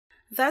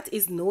That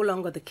is no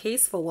longer the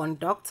case for one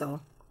doctor.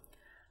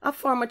 A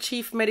former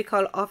Chief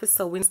Medical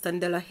Officer, Winston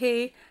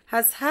Delahaye,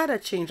 has had a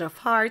change of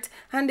heart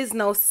and is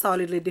now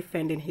solidly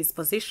defending his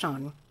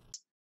position.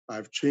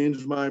 I've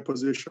changed my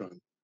position.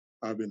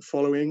 I've been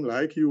following,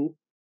 like you,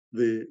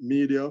 the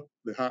media,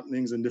 the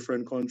happenings in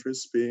different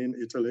countries, Spain,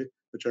 Italy,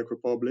 the Czech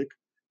Republic.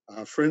 I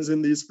have friends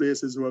in these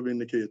places who have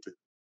indicated.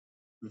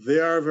 They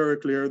are very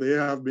clear. They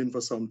have been for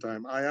some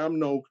time. I am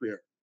now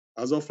clear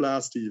as of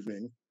last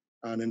evening,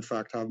 and in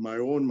fact have my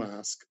own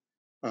mask,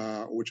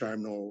 which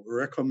I'm now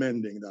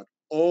recommending that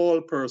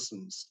all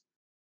persons,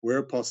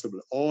 where possible,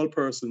 all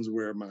persons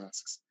wear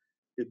masks.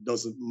 It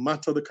doesn't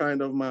matter the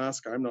kind of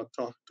mask. I'm not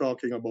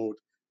talking about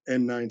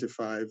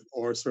N95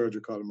 or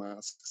surgical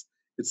masks.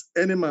 It's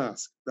any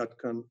mask that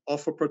can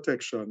offer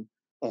protection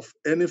of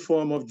any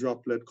form of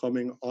droplet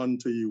coming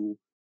onto you,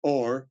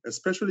 or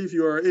especially if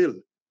you are ill,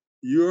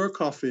 you're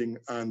coughing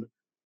and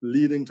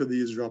leading to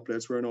these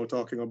droplets. We're now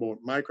talking about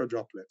micro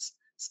droplets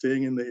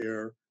staying in the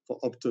air for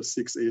up to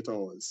 6-8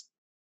 hours.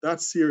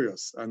 That's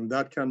serious, and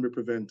that can be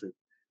prevented.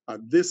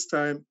 At this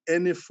time,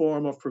 any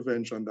form of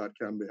prevention that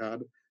can be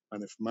had,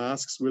 and if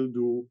masks will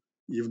do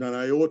even an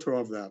iota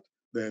of that,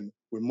 then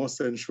we must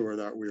ensure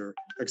that we're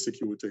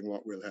executing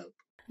what will help.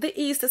 The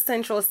East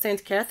Central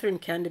St. Catherine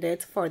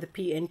candidate for the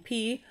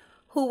PNP,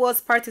 who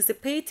was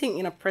participating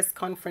in a press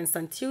conference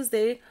on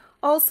Tuesday,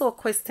 also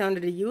questioned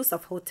the use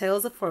of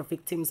hotels for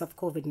victims of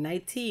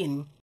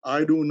COVID-19.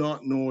 I do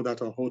not know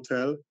that a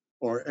hotel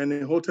or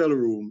any hotel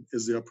room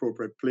is the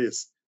appropriate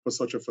place for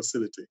such a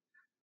facility.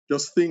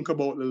 Just think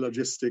about the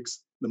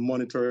logistics, the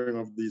monitoring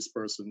of these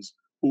persons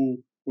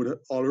who would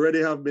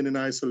already have been in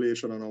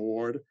isolation on a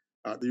ward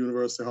at the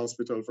University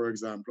Hospital, for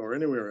example, or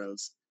anywhere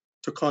else,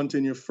 to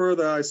continue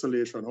further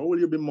isolation. How will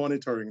you be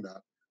monitoring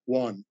that?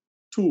 One.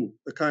 Two,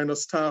 the kind of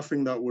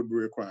staffing that would be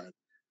required.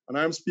 And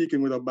I'm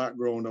speaking with a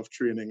background of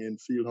training in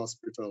field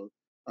hospital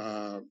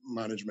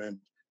management,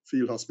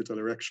 field hospital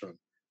erection.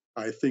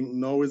 I think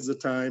now is the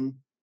time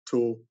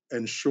to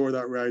ensure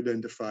that we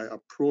identify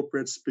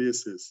appropriate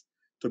spaces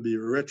to be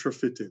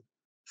retrofitted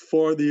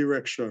for the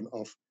erection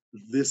of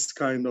this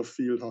kind of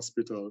field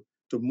hospital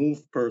to move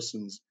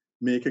persons,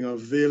 making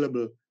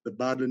available the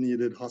badly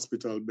needed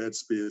hospital bed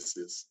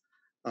spaces.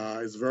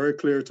 It's very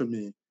clear to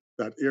me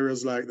that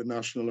areas like the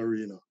National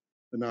Arena,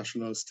 the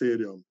National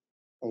Stadium,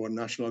 our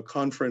National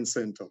Conference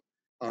Center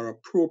are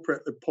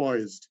appropriately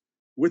poised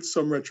with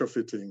some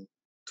retrofitting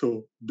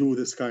to do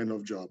this kind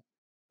of job.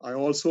 I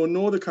also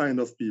know the kind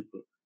of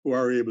people who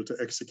are able to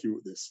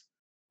execute this.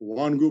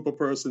 One group of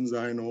persons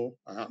I know,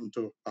 I happen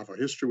to have a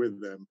history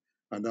with them,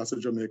 and that's the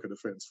Jamaica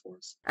Defense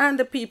Force. And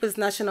the People's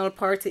National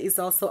Party is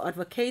also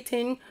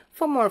advocating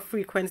for more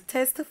frequent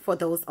tests for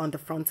those on the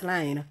front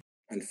line.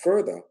 And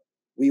further,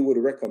 we would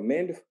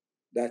recommend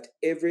that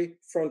every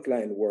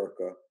frontline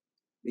worker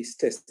is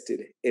tested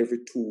every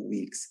 2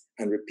 weeks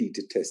and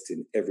repeated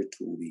testing every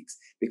 2 weeks,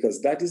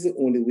 because that is the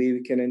only way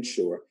we can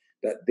ensure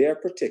that they are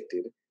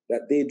protected,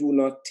 that they do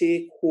not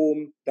take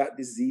home that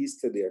disease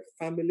to their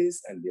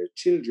families and their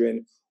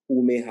children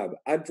who may have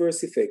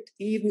adverse effect,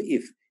 even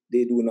if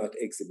they do not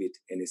exhibit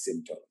any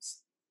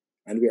symptoms.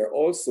 And we are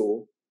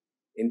also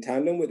in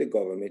tandem with the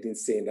government in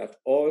saying that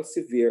all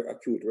severe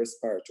acute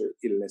respiratory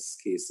illness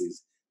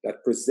cases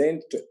that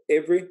present to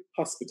every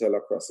hospital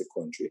across the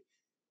country,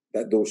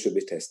 that those should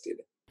be tested.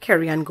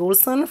 Kerry Ann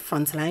Golson,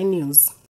 Frontline News.